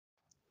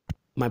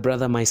My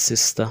brother, my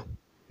sister,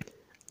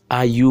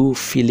 are you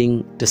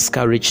feeling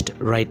discouraged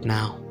right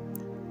now?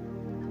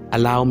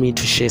 Allow me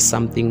to share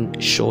something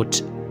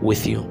short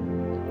with you.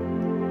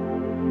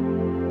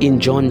 In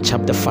John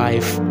chapter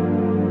 5,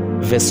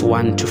 verse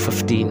 1 to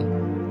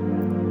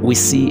 15, we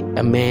see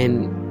a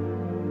man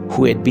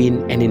who had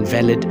been an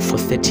invalid for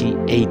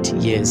 38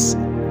 years.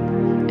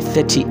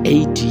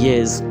 38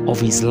 years of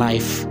his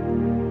life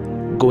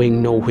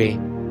going nowhere.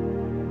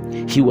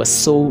 He was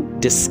so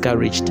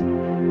discouraged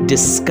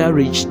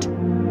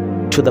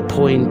to the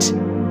point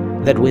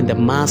that when the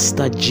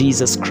Master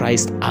Jesus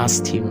Christ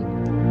asked him,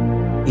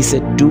 he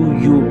said, "Do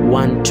you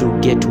want to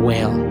get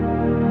well?"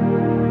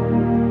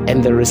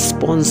 And the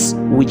response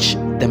which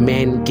the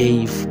man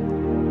gave,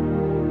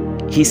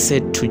 he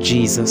said to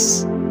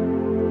Jesus,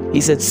 he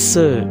said,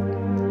 "Sir,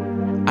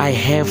 I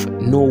have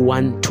no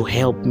one to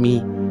help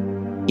me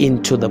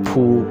into the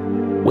pool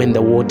when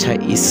the water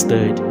is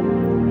stirred.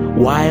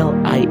 While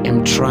I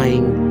am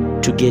trying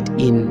to get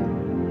in,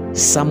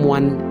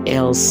 someone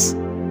else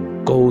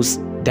goes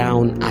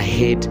down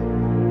ahead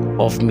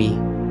of me."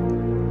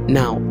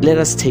 Now, let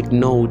us take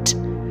note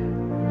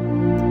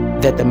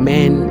that the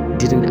man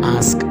didn't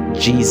ask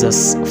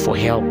Jesus for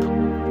help.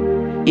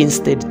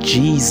 Instead,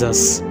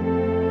 Jesus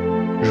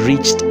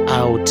reached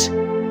out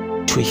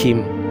to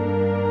him.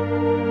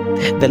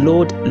 The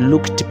Lord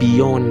looked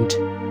beyond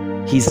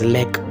his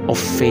lack of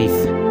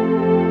faith.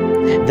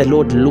 The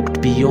Lord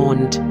looked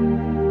beyond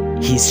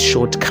his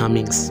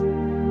shortcomings.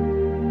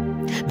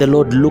 The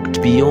Lord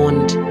looked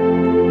beyond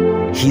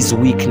his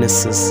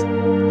weaknesses.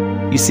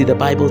 You see, the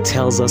Bible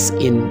tells us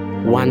in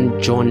 1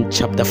 John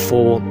chapter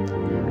 4,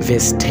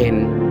 verse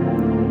 10,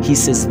 he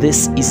says,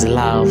 "This is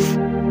love,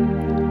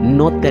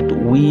 not that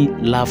we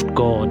loved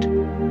God,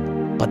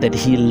 but that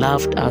he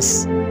loved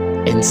us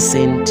and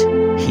sent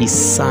his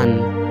Son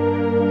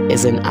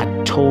as an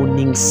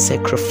atoning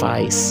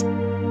sacrifice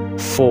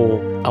for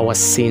our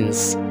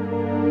sins."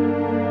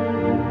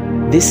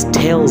 This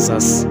tells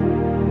us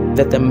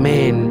that the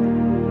man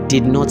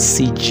did not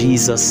see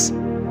Jesus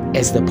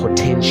as the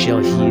potential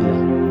healer.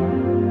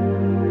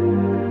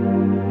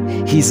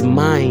 His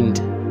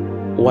mind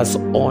was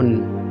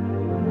on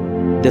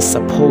the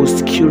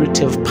supposed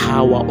curative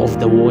power of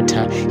the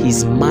water.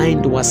 His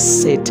mind was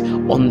set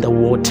on the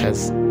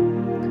waters.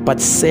 But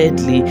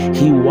sadly,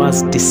 he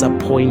was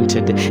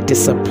disappointed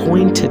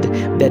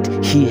that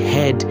he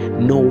had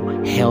no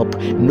help.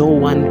 No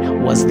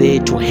one was there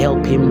to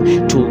help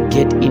him to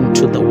get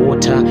into the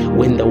water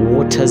when the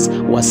waters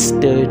were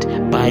stirred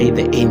by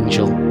the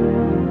angel.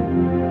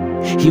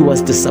 He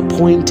was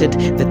disappointed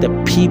that the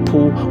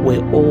people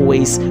were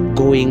always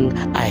going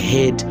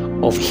ahead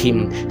of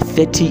him.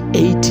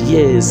 38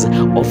 years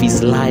of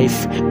his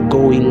life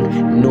going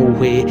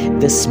nowhere.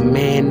 This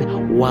man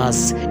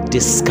was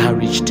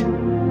discouraged.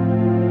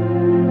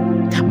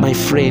 My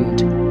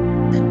friend,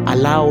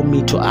 allow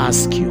me to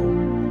ask you,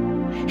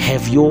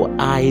 have your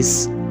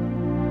eyes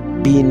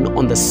been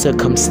on the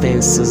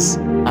circumstances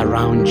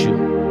around you?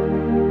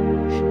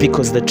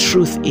 Because the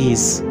truth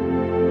is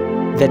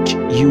that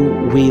you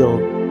will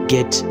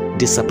get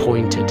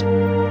disappointed.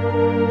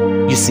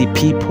 You see,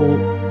 people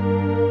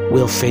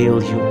will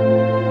fail you.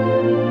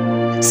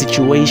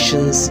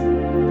 Situations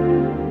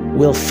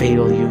will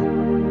fail you.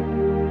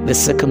 The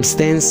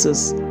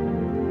circumstances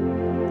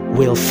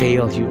will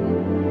fail you.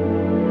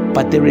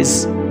 But there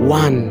is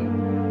one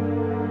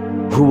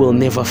who will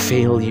never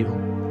fail you,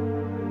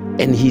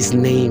 and his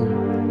name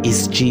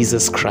is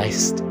Jesus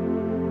Christ.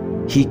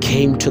 He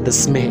came to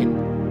this man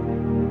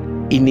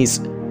in his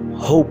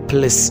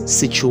hopeless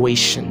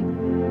situation,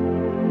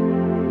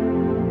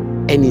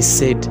 and he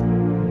said,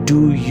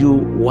 "Do you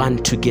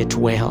want to get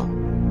well?"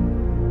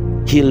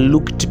 He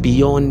looked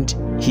beyond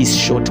his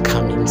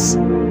shortcomings.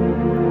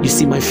 You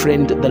see, my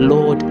friend, the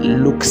Lord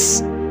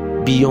looks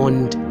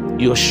beyond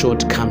your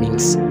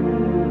shortcomings.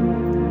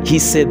 He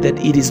said that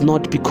it is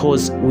not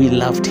because we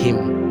loved him,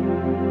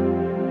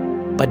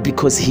 but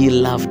because he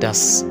loved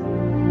us.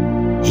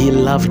 He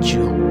loved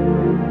you,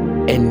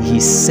 and he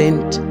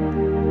sent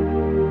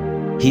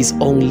his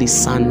only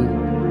Son,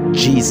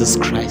 Jesus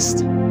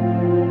Christ.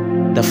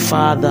 The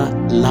Father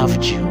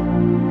loved you,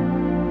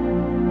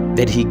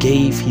 that he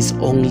gave his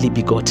only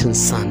begotten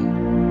Son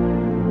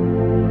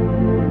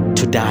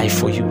to die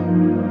for you.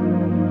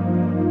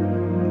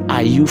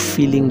 Are you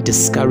feeling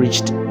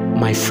discouraged,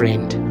 my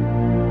friend?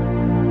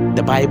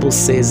 The Bible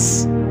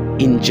says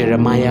in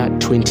Jeremiah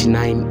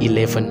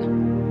 29:11,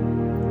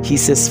 he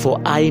says, "For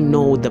I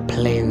know the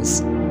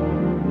plans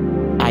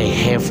I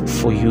have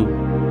for you,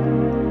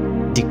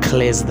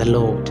 declares the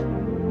Lord,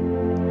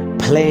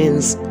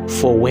 plans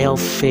for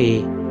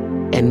welfare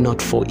and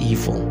not for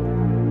evil,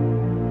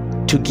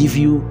 to give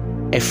you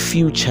a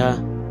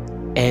future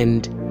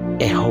and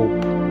a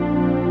hope."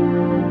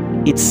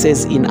 It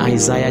says in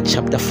Isaiah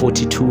chapter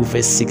 42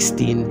 verse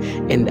 16,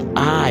 "And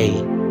I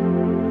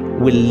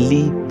will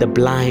lead the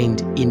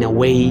blind in a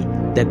way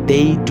that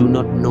they do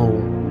not know.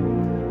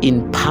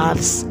 In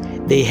paths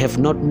they have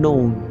not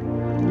known,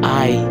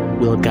 I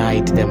will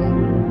guide them.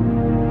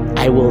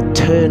 I will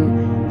turn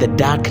the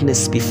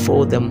darkness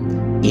before them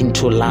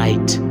into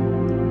light,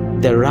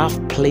 the rough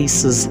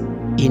places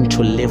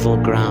into level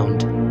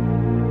ground.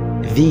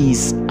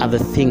 These are the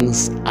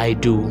things I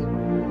do,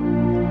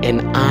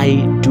 and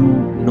I do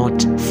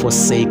not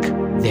forsake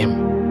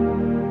them.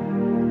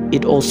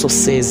 It also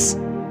says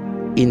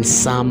in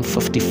Psalm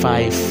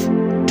 55:22,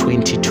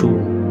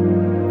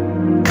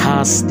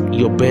 cast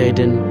your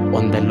burden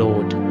on the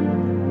Lord,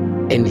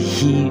 and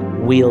He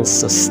will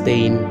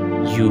sustain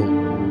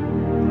you.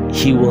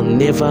 He will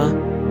never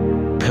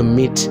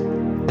permit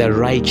the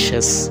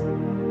righteous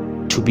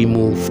to be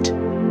moved.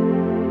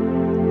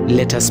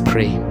 Let us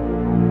pray.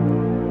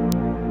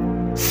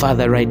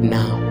 Father, right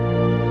now,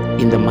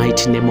 in the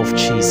mighty name of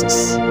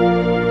Jesus,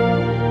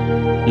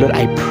 Lord,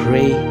 I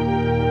pray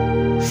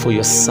for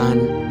your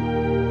son.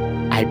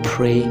 I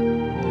pray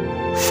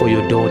for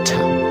your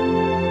daughter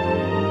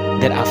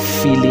that are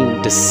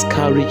feeling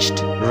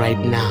discouraged right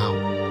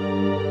now.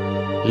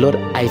 Lord,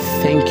 I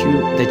thank you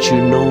that you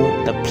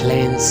know the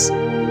plans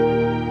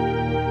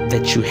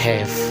that you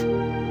have.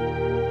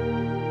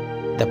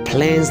 The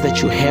plans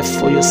that you have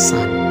for your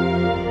son,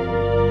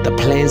 the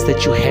plans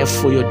that you have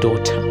for your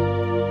daughter,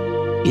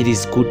 it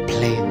is good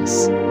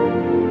plans.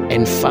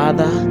 And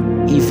Father,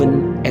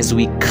 even as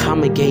we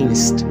come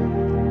against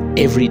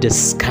every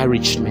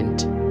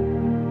discouragement,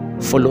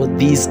 for Lord,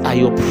 these are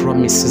your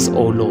promises,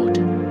 O Lord.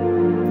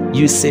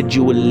 You said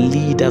you will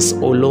lead us,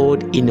 O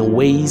Lord, in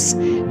ways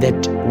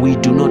that we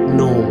do not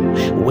know,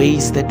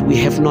 ways that we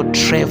have not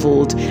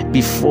traveled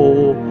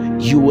before.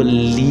 You will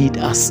lead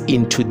us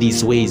into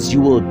these ways.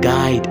 You will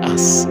guide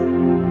us.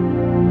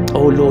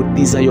 Oh Lord,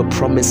 these are your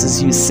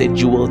promises. You said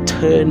you will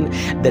turn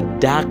the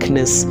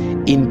darkness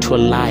into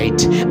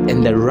light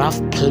and the rough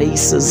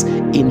places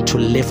into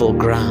level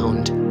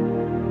ground.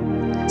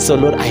 So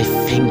Lord, I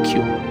thank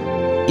you,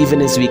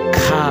 even as we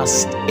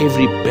cast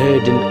every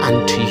burden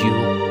unto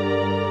you.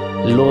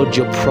 Lord,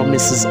 your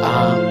promises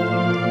are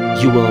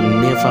you will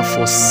never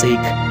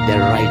forsake the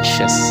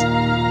righteous.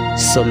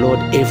 So Lord,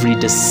 every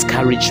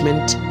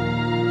discouragement,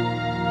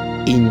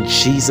 in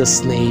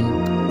Jesus'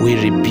 name, we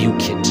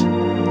rebuke it.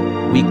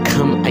 We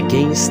come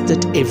against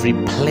it, every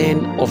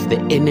plan of the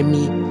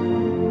enemy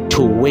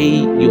to weigh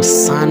your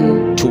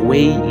son, to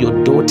weigh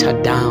your daughter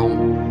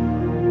down.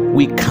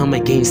 We come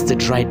against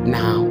it right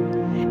now.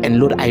 And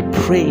Lord, I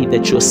pray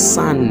that your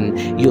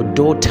son, your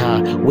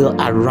daughter will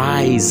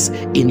arise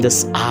in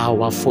this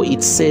hour. For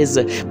it says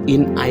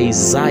in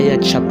Isaiah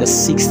chapter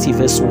 60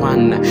 verse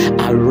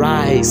 1,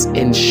 arise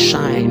and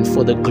shine,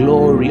 for the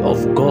glory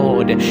of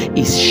God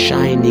is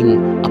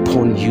shining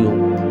upon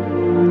you.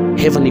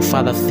 Heavenly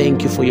Father,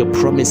 thank you for your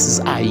promises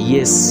are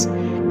yes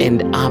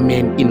and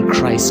amen in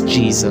Christ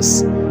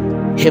Jesus.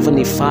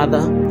 Heavenly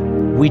Father,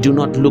 we do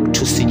not look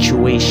to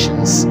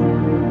situations,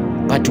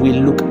 but we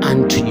look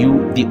unto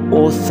you, the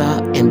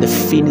author and the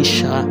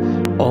finisher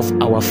of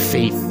our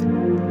faith.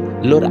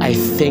 Lord, I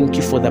thank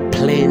you for the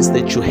plans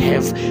that you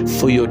have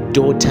for your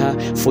daughter,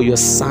 for your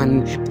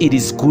son. It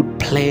is good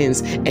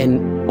plans,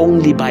 and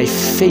only by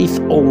faith,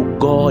 oh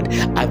God,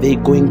 are they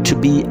going to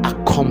be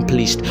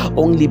accomplished.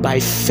 Only by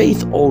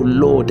faith, oh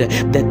Lord,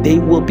 that they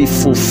will be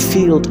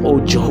fulfilled,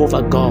 oh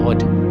Jehovah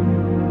God,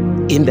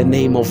 in the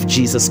name of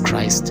Jesus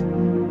Christ.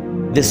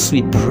 This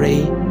we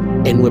pray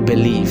and we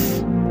believe.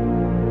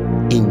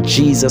 In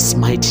Jesus'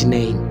 mighty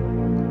name,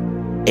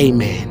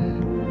 amen.